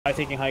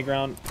Taking high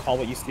ground, call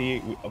what you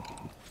see.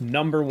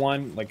 Number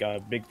one, like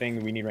a big thing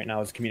we need right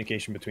now is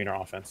communication between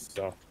our offense.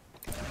 So,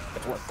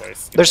 it's work,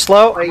 boys. They're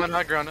slow. I'm on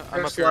high ground.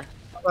 I'm up here.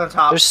 On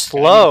top. They're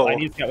slow. I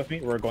need to scout with me.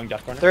 We're going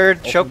death corner. They're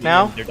choke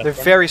now. They're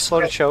very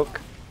slow to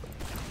choke.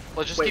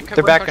 Let's just keep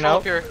They're backing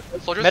out.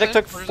 Soldiers Medic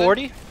took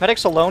 40.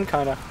 Medic's alone,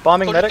 kinda.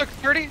 Bombing Soldiers medic. took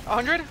 30,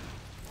 100.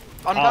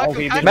 I'm back.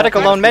 Okay, medic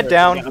alone, med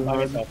down.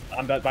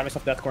 I'm by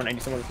myself, death corner. I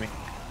need someone with me.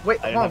 Wait,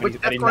 hold on.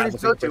 Which death corner did you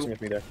go to?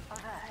 With me there.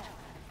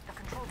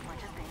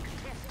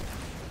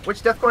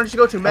 Which death corner did you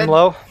go to? Med? I'm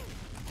low.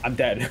 I'm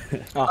dead.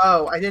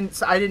 Oh, I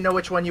didn't know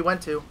which one you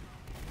went to.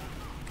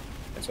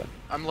 This one.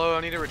 I'm low.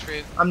 I need to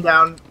retreat. I'm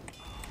down.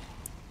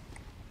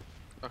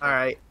 Okay. All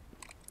right.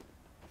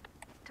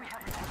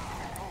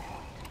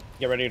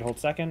 Get ready to hold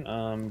second.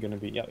 I'm gonna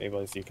be able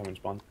to see you come and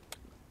spawn.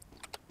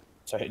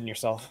 Start hitting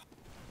yourself.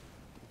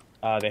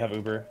 They have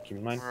Uber. Keep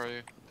in mind. Where are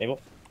you? Able?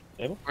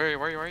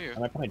 Where are you?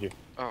 I'm right behind you.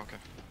 Oh, okay.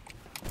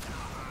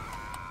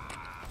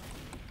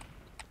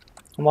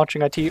 I'm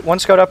watching IT. One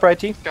scout upper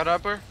IT. Scout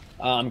upper.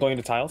 I'm going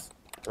to tiles.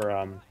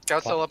 Or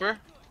Scout still upper.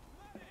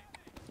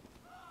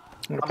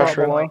 I'm gonna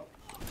pressure him.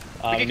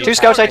 Two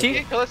scouts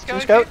IT.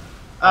 Two scout.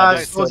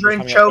 Soldier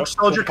in choke.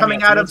 Soldier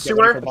coming out of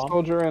sewer.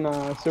 Soldier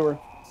in sewer.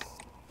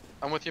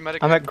 I'm with you,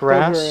 medic. I'm at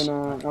grass.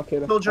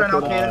 Soldier in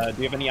Al-Qaeda.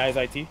 Do you have any eyes,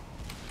 IT?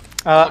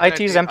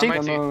 IT's empty.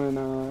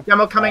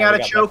 Demo coming out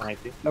of choke.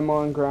 Demo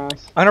on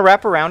grass. I'm gonna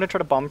wrap around and try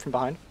to bomb from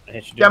behind.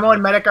 Demo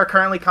and medic are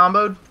currently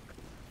comboed.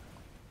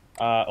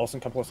 Olsen,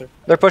 come closer.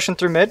 They're pushing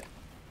through mid.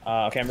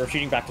 Okay, I'm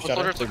retreating back to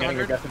Shutter. They're getting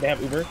aggressive. They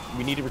have Uber.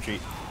 We need to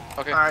retreat.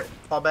 Okay. Alright,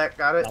 fall back.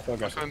 Got it.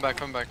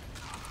 Coming back.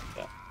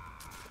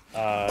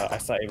 Yeah. I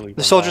saw Able.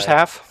 The soldier's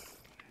half.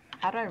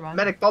 How do I run?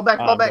 Medic, fall back,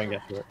 fall back.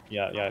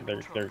 Yeah,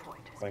 they're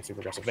playing super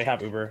aggressive. They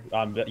have Uber.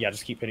 Yeah,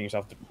 just keep hitting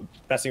yourself. The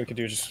best thing we can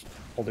do is just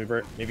hold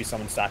Uber. Maybe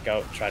someone stack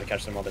out, try to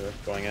catch them while they're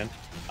going in.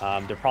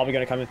 They're probably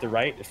going to come in through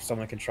right. If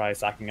someone can try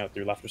sacking out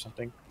through left or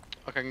something.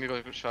 Okay, I can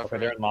go shot. Okay,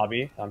 they're in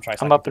lobby. I'm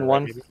up in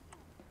one. Right,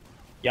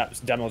 yeah,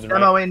 just demos in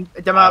demo right.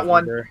 Demo at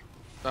one.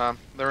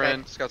 They're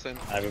in. Scouts in.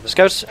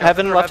 Scouts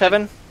heaven, left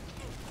heaven.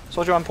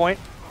 Soldier on point.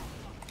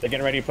 They're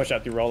getting ready to push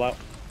out through rollout.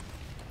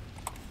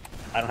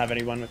 I don't have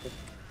anyone with me.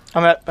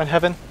 I'm at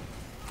heaven.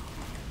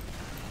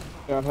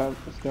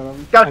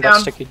 Scout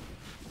down. Sticky.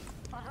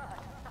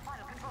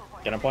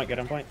 Get on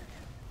point.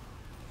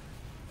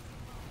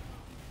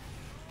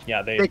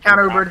 Yeah, they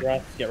counter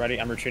Ubered. Get ready.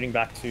 I'm retreating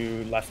back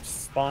to left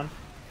spawn.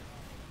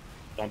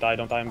 Don't die.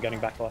 I'm getting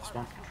back to left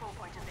spawn.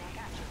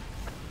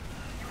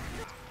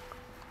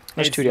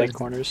 There's two death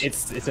corners.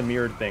 It's a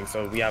mirrored thing.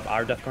 So we have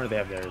our death corner, they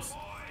have theirs.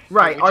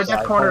 Right, our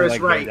death corner is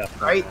right,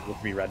 right?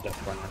 With be red death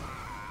corner.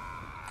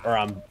 Or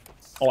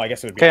oh, I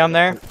guess it would be. Okay, I'm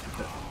there.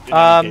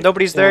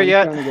 Nobody's there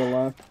yet.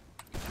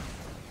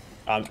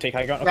 Take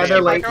high ground. Yeah, they're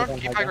late.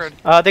 Keep high ground.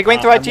 They going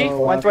through IT.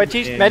 Went through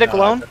IT. Medic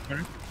alone.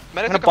 I'm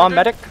gonna bomb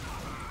medic.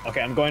 Okay,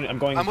 I'm going.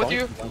 I'm with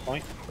you. I'm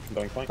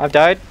going point. I've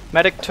died.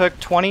 Medic took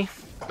 20.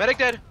 Medic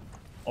dead.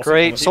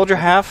 Great. Soldier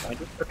half.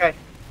 Okay.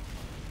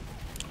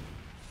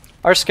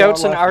 Our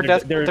scouts and our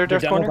death. Their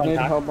death corner.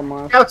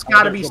 Scouts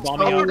gotta be so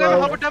low.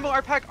 Help our demo.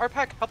 Our pack.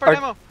 Help our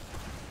demo.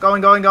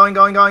 Going.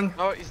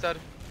 Oh, he's dead.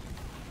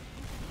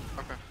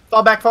 Okay.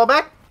 Fall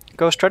back.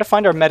 Ghost, try to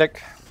find our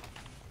medic.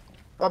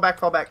 Fall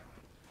back.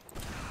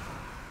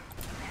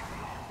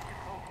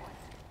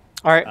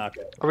 Alright. Are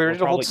we ready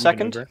to hold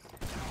second?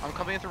 I'm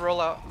coming in to roll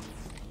out.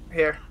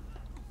 Here.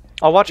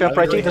 I'll watch up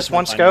right. This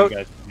one scout.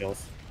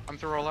 I'm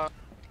to roll out.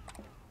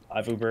 I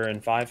have Uber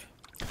in 5.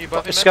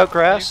 Scout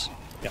grass.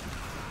 Yeah.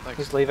 Thanks.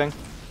 He's leaving.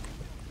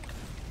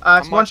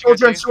 One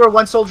soldier in sewer,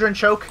 one soldier in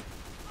choke.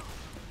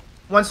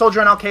 One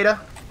soldier in Al-Qaeda.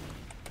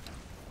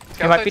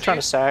 He might be trying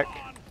to sack.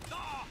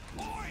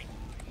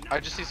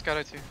 I just see Scout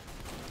IT.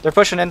 They're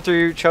pushing in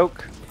through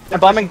choke. They're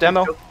bombing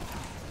demo.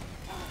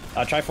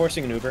 Try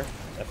forcing an Uber.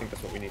 I think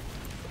that's what we need.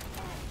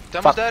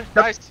 Demo's dead.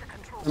 Nice.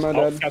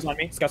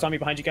 Scouts on me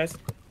behind you guys.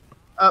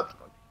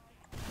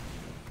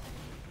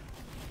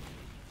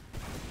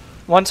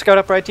 One scout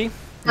up right T.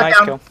 Nice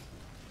down. kill.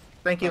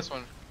 Thank you. Nice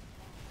one.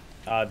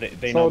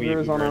 They know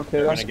we're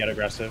trying to get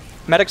aggressive.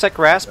 Medic's at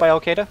grass by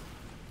Al-Qaeda.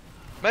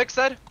 Medic's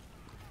dead.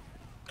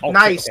 Oh,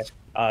 nice.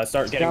 Okay.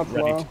 Start getting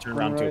ready to turn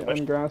around to a push.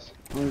 On grass.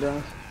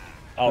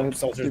 Oh,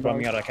 soldiers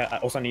bumming out. I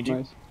also need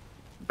you.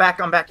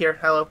 I'm back here.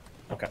 Hello.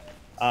 Okay.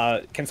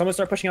 Can someone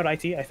start pushing out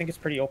IT? I think it's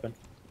pretty open.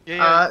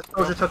 Yeah.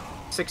 Soldier took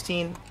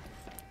 16.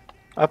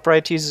 Up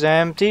right T's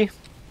empty.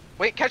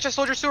 Wait, catch a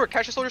soldier sewer.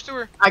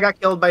 I got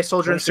killed by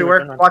soldier in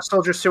sewer. Watch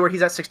soldier sewer.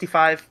 He's at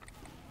 65.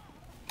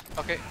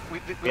 Okay.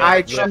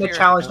 I shouldn't have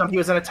challenged him. He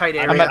was in a tight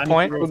area. I'm at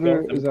point.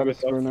 Is that a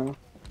sewer now?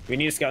 We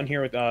need a scout in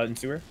here with in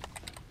sewer.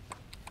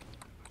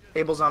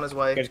 Abel's on his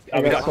way.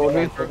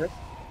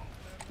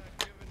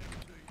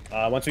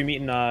 Once we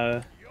meet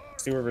in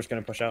sewer, we're just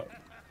gonna push out.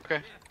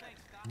 Okay.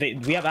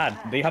 We have ad.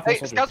 They have. Hey,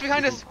 scouts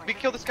behind us. We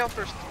kill the scout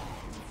first.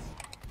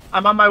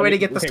 I'm on my way to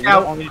get the scout.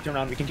 scout. We don't all need to turn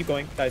around. We can keep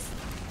going, guys.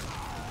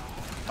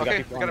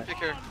 Okay, we gotta pick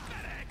here.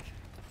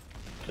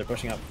 They're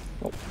pushing up.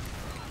 Oh.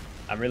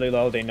 I'm really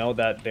low. They know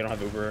that they don't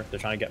have Uber. They're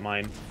trying to get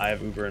mine. I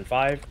have Uber in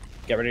 5.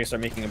 Get ready to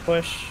start making a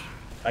push.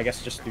 I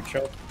guess just do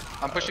choke.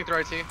 I'm pushing through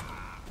IT.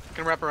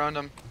 Can wrap around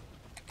him.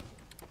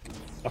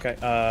 Okay.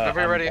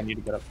 Whenever you're ready. I need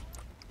to get up.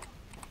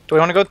 Do we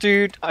want to go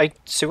through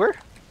sewer?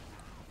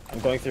 I'm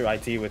going through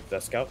IT with the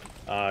scout.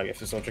 If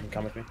the soldier can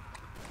come with me.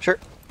 Sure.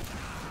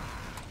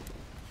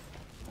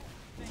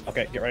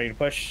 Okay, get ready to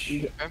push.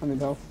 I need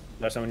help.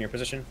 Let someone in your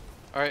position.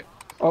 Alright.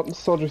 Oh,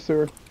 soldier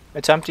sewer.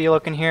 It's empty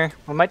looking here.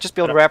 We might just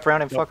be able to wrap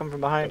around and fuck them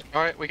from behind.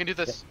 Alright, we can do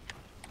this.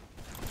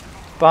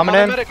 Bombing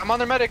in. I'm on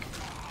their medic.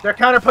 They're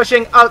counter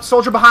pushing.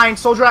 Soldier behind.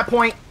 Soldier at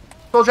point.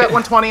 Soldier at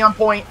 120 on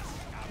point.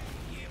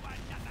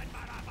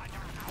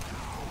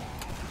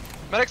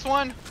 Medic's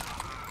one.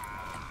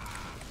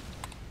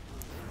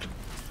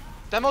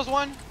 Demo's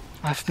one.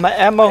 I have my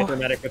ammo. Hyper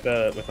medic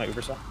with my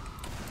Uber saw.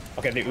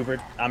 Okay, they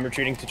Ubered. I'm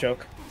retreating to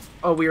choke.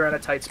 Oh, we are in a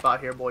tight spot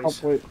here,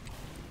 boys. Oh, wait.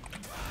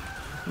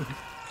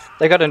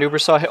 They got an Uber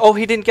saw. Oh,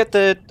 he didn't get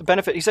the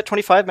benefit. He's at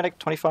 25, medic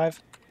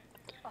 25.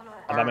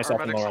 I'm by myself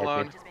in medic's lower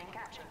alone. IP.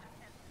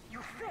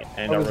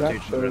 And Oh, our is that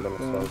rotation is a little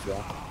true? slow as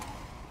well.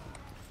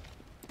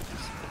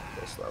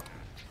 Very slow.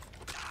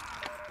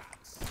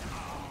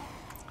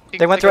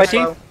 They went through IT?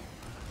 Slow.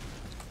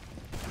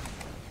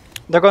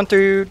 They're going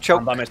through I'm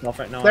choke. by myself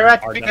right now. They're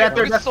at Our their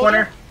network. left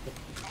corner.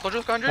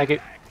 Soldier's 100. Thank you.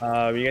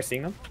 Were you guys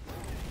seeing them?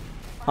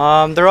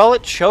 They're all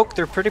at choke.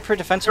 They're pretty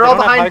defensive. They're They all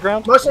don't have high behind.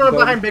 ground. Most of them are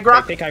behind Big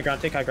Rock. Take high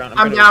ground, take high ground.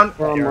 I'm gonna down.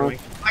 We're on arrow mark. wing.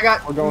 I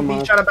got We're going beat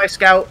left. shot by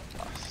Scout.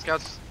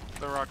 Scouts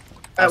the rock.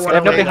 At They They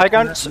have nobody 108. high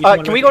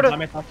ground. Can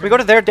we go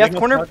to their death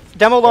corner?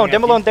 Demo alone.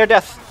 Demo alone. Their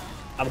death.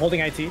 I'm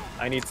holding IT.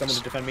 I need someone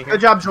to defend me here.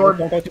 Good job, Jordan.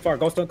 Don't go too far.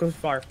 Don't go too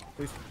far,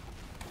 please.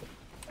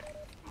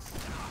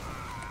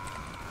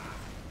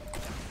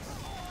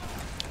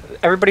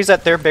 Everybody's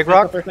at their big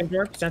rock. First thing,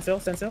 Jordan. Stand still,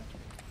 stand still.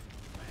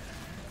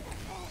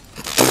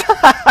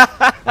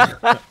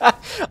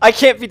 I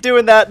can't be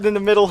doing that in the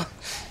middle.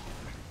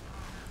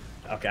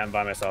 Okay, I'm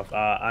by myself.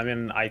 I'm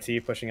in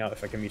IT, pushing out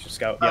if I can meet your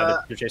scout. Yeah,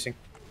 they're chasing.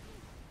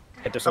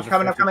 Hit the I'm soldier.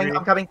 coming, I'm for coming, 53.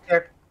 I'm coming.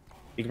 There.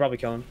 You can probably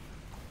kill him.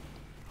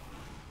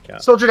 Yeah,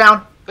 Soldier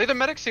down. They the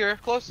medics here,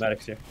 close.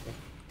 medics here. Yeah.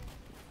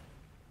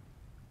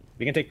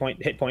 We can take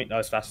point, hit point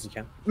as fast as you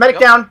can. Medic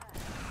Yep. down.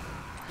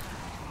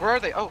 Where are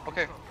they? Oh,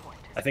 okay.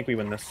 I think we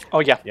win this. Oh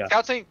yeah. Yeah.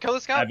 Scout saying kill the I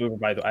scout. have Uber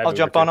by the way. I'll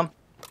jump on him.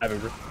 I have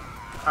Uber.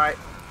 Alright.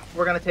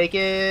 We're gonna take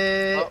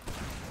it. Oh.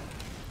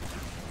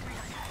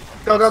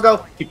 Go, go,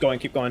 go. Keep going,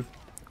 keep going.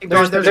 Keep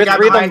going. There's a there's guy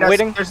three of them behind us.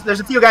 waiting. There's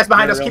a few guys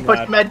behind They're us. real Keep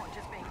pushing mad.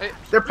 mid. Hey,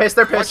 They're pissed,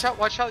 they're watch pissed. out,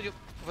 watch out. You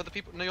for the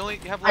people. No, you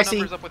have I low see.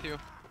 numbers up with you.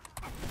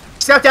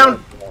 Scout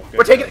down. Good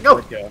We're taking it, go.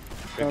 Good kill.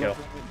 Good kill.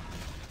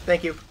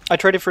 Thank you. I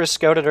traded for a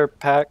scout at our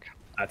pack.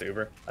 At the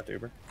Uber. At the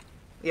Uber.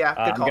 Yeah,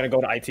 good I'm call. gonna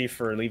go to IT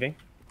for leaving.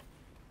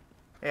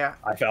 Yeah.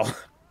 I fell.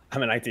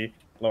 I'm in IT.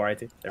 Lower IT.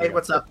 There we Hey, go.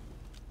 what's up?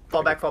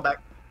 Fall back, fall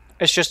back.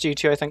 It's just you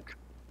two, I think.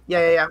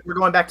 Yeah. We're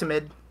going back to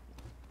mid.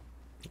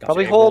 Gotcha.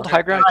 Probably Hey, hold we're-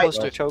 high ground Alright.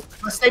 close to choke.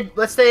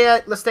 Let's stay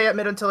at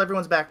mid until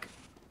everyone's back.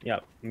 Yeah,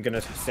 I'm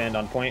gonna stand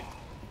on point.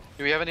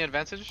 Do we have any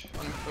advantage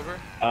on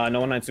Uber? No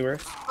one on sewer.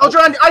 Soldier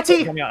on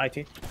IT. Help me out, IT.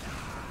 He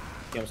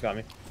almost got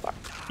me.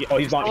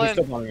 He's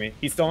still bombing me.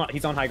 He's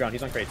on high ground.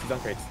 He's on crates.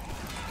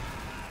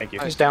 Thank you.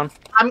 He's down.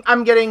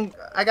 I'm getting.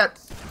 I got.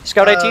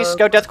 Scout IT,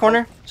 scout death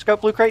corner, scout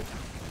blue crate.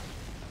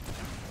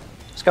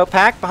 Scout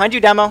pack, behind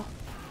you, demo.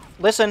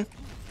 Listen.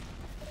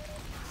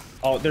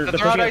 Oh, they're They're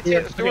pushing on us.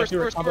 IT.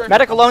 Sewer.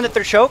 Medic alone at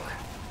their choke.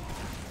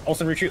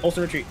 Olsen retreat.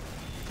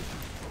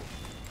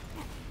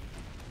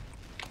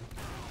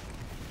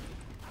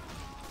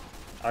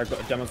 Our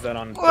demo's dead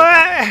on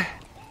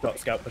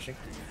scout pushing.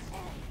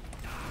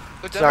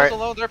 The Sorry. demo's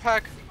alone. Their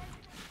pack.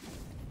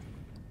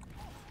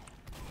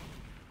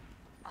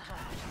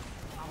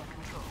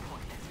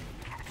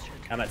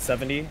 I'm at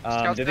 70.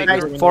 Scout's Did they dead.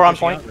 Uber when Four they're on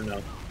pushing point. out or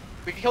no?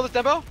 We can kill this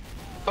demo.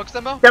 Focus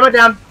demo. Demo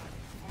down.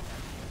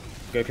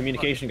 Good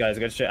communication, guys.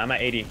 Good shit. I'm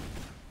at 80.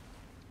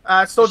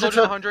 Soldier Soldier's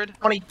took 100.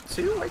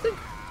 22, I think.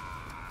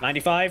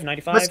 95.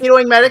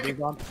 Mosquitoing medic.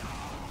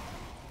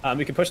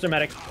 We can push their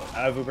medic.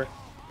 I have Uber.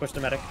 Push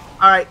their medic.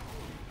 All right.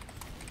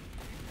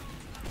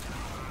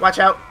 Watch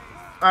out.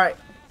 All right.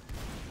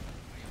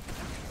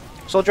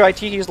 Soldier IT,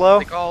 he's low.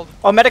 They called.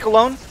 Oh, medic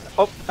alone.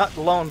 Oh, not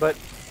alone, but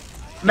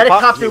Medic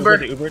Pop- popped They Uber.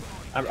 Ubered.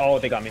 Oh,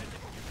 they got me.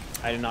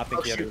 I did not think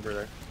Oh, he had shoot. Uber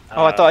there.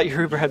 oh, I thought your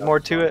Uber had more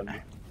to it.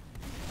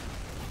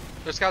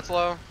 Their scouts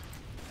low.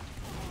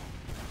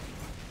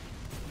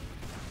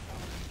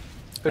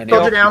 Good And kill.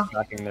 Soldier down.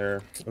 Tracking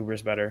their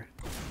Ubers better.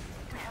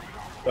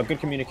 But good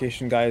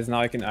communication, guys. Now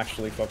I can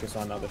actually focus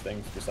on other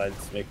things besides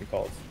making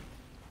calls.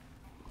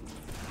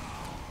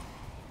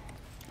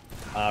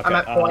 Okay, I'm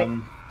at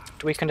point.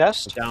 Do we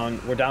contest?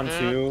 We're down Mm,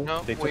 2.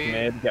 no, They took we-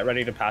 mid. Get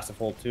ready to passive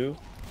hold 2.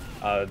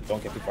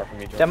 Don't get too far from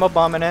me, Joe. Demo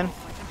bombing in.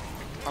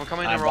 I'm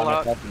coming in I'm and roll by out.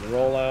 myself in the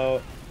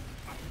rollout.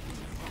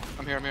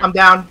 I'm here. I'm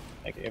down.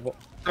 Thank you, Abel.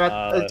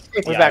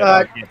 It's Yeah,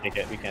 back. we can't take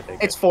it. We can't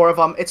take It's it. 4 of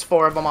them. It's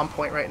 4 of them on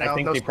point right now. I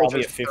think Those they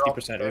probably at soldiers are all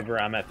 50% there. Uber.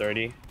 I'm at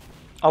 30.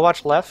 I'll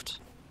watch left.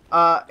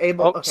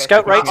 Able. Oh, Okay.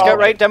 scout right, Oh, scout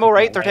right, demo right.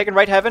 right. They're taking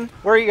right heaven.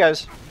 Where are you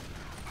guys?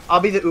 I'll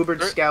be the Ubered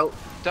There- scout.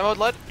 Demoed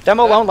led.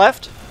 Demo Dead. alone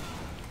left.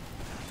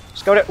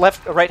 Scout at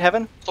left, right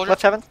heaven. Soldier.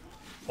 Left heaven.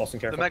 Olsen,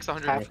 careful. The mech's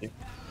 100. I'm with you.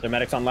 Their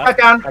medic's on Back left.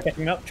 down. Try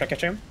catching him up. Try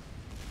catching him.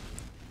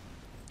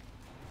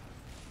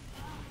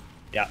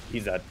 Yeah,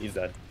 he's dead. He's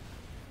dead.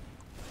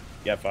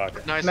 Yeah,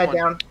 fuck. Nice Med one.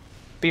 down.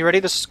 Be ready.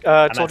 This soldier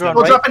on Soldier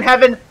Soldier right. up in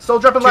heaven.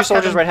 Soldier up in Two left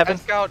soldiers heaven. right heaven.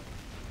 Head scout.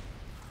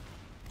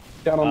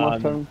 Down on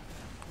left Um, him.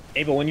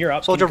 Abel, when you're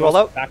up, Soldier, can you go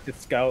roll out. back to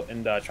scout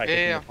and try Yeah, taking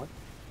yeah. the point.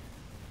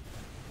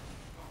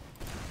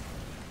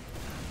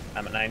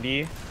 I'm at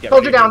 90. Get Soldier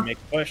ready to down. make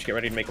a push. Get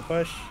ready to make a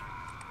push.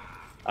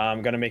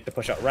 I'm gonna make the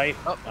push out right.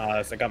 Oh.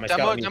 So I got my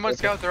Demo, scout. demo and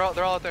scout. They're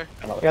all out there.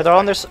 Yeah, they're all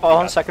on this all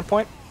on second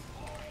point.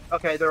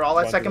 Okay, they're all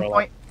at Going to second roll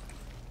point.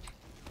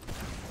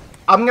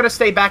 I'm gonna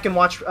stay back and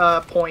watch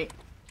point.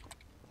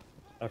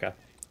 Okay.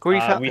 Who are you, We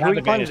who have are you playing?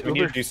 advantage. We need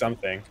Uber? to do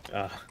something.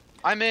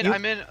 I'm in. You-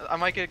 I'm in. I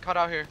might get cut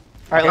out here.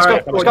 All right, let's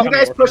Alright, go. come Let's on, go. You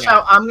guys We're push coming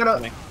out. I'm gonna.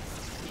 Coming.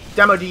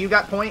 Demo, do you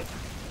got point?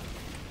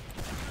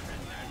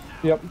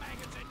 Yep.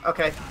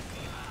 Okay.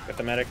 Get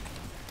the medic.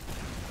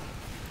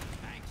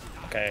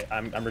 Okay,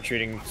 I'm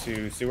retreating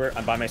to sewer.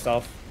 I'm by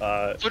myself.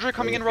 Soldier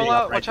coming in, retreating roll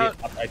out, up watch IT,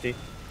 out. Up IT.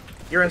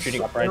 You're in.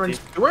 Retreating up You're in IT.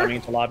 sewer? Coming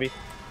into lobby.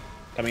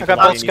 Coming I into got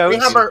lobby. both scouts. Need to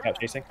We have our- scout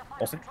chasing.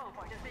 Olsen.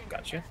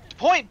 Gotcha.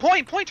 Point.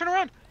 Turn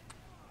around.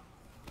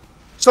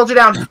 Soldier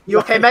down. You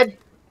okay, Med?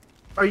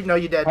 Or no,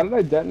 you dead. How did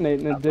I detonate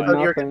and it did Oh,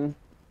 you're- nothing?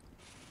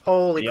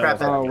 Holy Yeah, crap!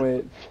 that's- Oh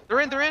wait. They're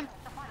in.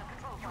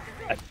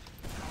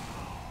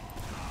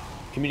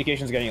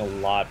 Communication's getting a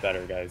lot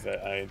better, guys.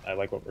 I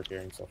like what we're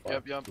hearing so far.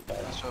 Yep.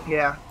 Nice job.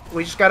 Yeah,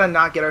 we just gotta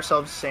not get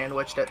ourselves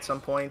sandwiched at some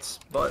points,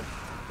 but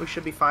we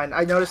should be fine.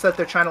 I noticed that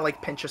they're trying to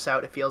like pinch us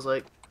out. It feels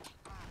like.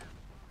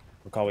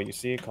 Call what you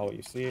see. Call what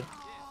you see.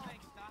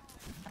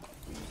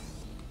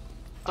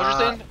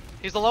 Soldier's in.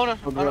 He's alone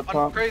I'll be up on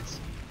top. crates.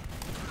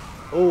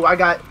 Oh, I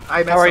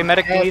messed How are you, up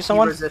medic? Do you need heavy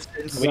someone?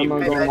 Resistance. We need, Someone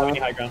we go need left.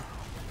 high ground.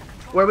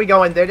 Where are we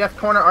going? Their death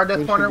corner, our death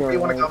We corner. should Where do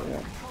you want to right, go?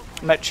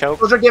 yeah. I'm at choke.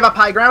 Soldier gave up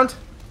high ground.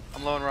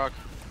 I'm low in rock.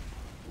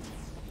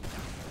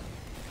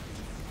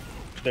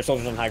 There's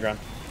soldiers on high ground.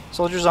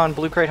 Soldiers on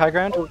blue crate high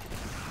ground.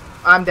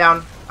 I'm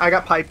down. I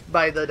got piped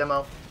by the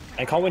demo.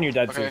 And call when you're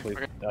dead Okay, too, please.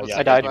 okay.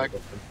 I died. Back.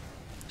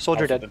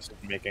 Soldier dead.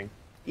 Making.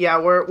 Yeah,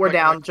 we're Quick,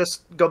 down. quick.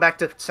 Just go back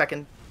to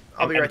second.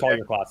 I'll be and right call there.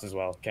 your class as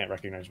well. Can't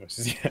recognize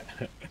voices yet.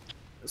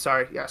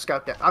 Sorry, yeah,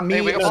 scout down. Me.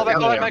 Hey, we and call back,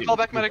 Scout call down. back, call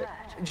back, medic.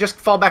 Just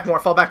fall back more.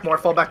 Fall back more.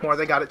 Fall back more.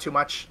 They got it too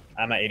much.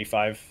 I'm at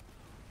 85.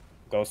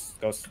 Ghost,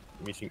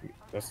 meeting,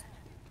 ghost.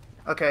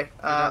 Okay.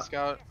 Down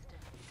scout.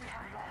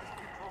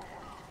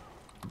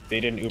 They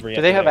didn't Uber yet.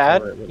 Do they have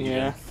ad? cover it with you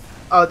Yeah. guys.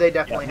 Oh, they Yeah,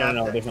 definitely have.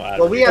 no, that. there's no ad.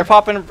 Well, we They're have.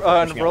 popping in Pushing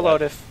out rollout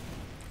right. if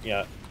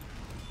Yeah.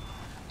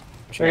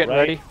 they're getting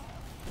ready.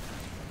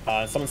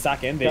 Someone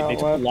stack in. They Yeah,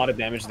 took a left. lot of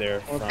damage there.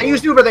 Okay. From, I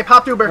used Uber. They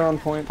popped They're Uber. on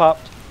point.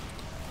 Popped.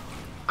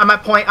 I'm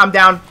at point. I'm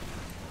down.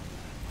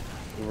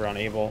 Uber on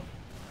Able.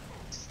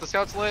 The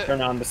scout's lit.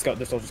 Turn on the scout.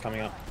 The soldier's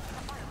coming up.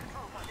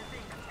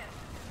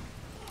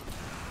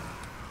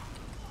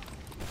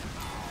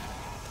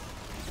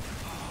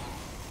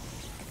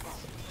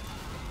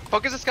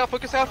 Focus the scout.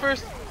 Focus out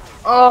first.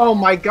 Oh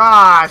my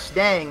gosh,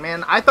 dang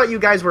man! I thought you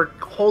guys were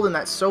holding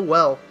that so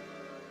well.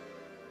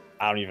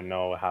 I don't even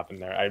know what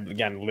happened there. I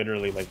again,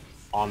 literally like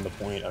on the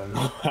point. I don't know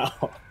how.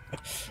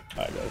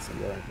 Alright, guys, I'm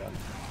going done.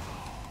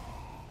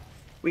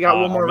 We got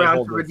one more Our round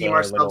mid-hold to was redeem a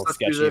ourselves. little Let's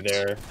do sketchy this.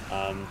 there.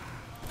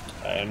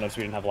 I noticed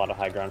we didn't have a lot of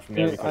high ground from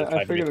there. Yeah, We could've I tried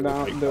to figured it make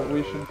out pretty that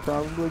we far. should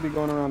probably be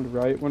going around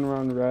right when we're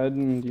on red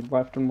and you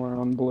left when we're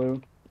on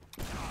blue.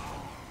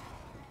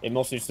 It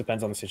mostly just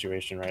depends on the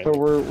situation, right? So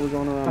we're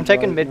going around. I'm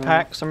taking right mid now.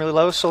 pack, so I'm really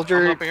low. I'm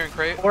Soldier. up here in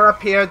crate. We're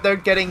up here. They're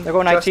getting. They're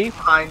going just IT?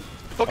 behind.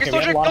 Focus Okay, we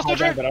have soldier. a lot Go of high ground,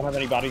 soldier. but I don't have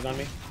any bodies on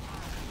me.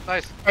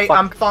 Nice. Hey, Fuck.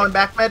 I'm falling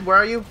back, Med. Where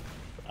are you?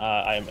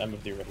 I'm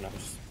with you right now.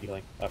 Just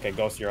healing. Okay,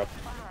 Ghost, you're up.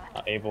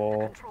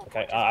 Able.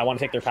 Okay, I want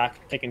to take their pack.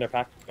 Taking their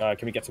pack.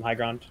 Can we get some high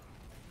ground?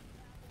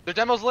 Their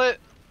demo's lit.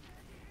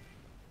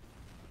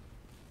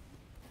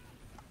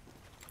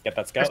 Get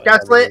that scout.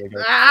 Scout's There lit. we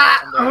go.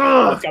 Ah!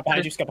 Oh, Ugh. scout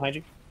behind you. Scout behind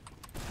you.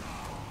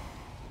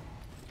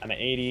 I'm at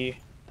 80.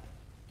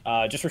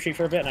 Just retreat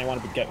for a bit, and I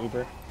want to get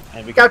Uber.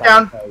 And we can Scout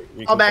down. probably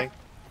try All back. regrouping.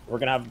 We're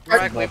gonna have.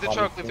 Back. some more Leave the bodies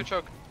choke. Leave soon. the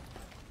choke.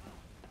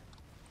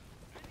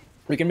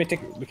 We can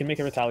make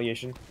a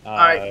retaliation.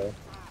 Alright.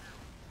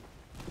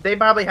 They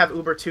probably have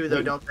Uber too, though,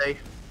 Wait. don't they?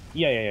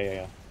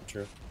 Yeah.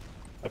 True.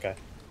 Okay.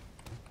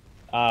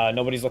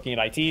 Nobody's looking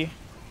at IT.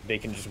 They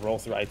can just roll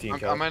through IT and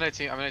kill. I'm in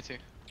IT. I'm in IT.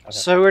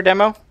 Sewer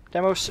demo.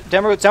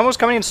 Demo's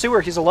coming in sewer.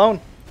 He's alone.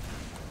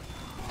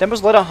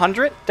 Demo's lit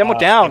 100. Demo And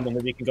down. then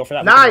we can go for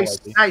that. We can Nice,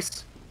 roll IT.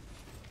 nice.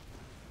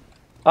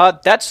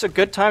 That's a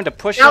good time to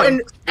push Now, in.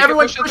 and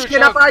everyone's push it pushing through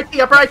in upper IT,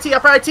 upper IT,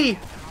 upper IT.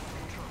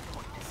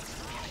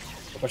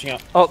 We're pushing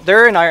out. Oh,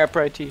 they're in our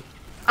upper IT.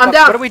 I'm Fuck,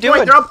 down. what are we Point,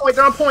 doing? They're on point.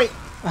 They're on point.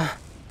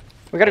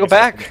 We gotta go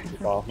back.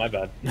 Oh, my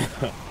bad.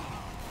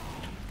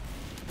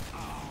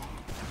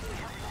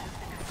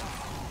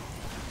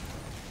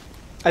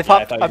 I I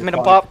popped. thought you I've were made a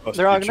probably pop. supposed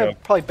They're to all be gonna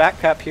choke. probably back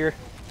cap here.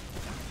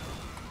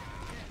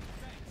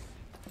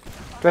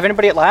 Do I have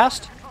anybody at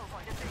last?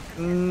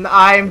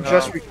 I'm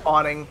just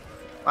respawning.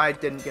 I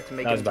didn't get to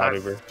make That it was in bad, time.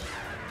 Uber.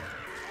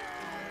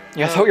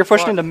 Yeah, I thought we were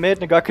pushing fuck. into mid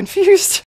and I got confused.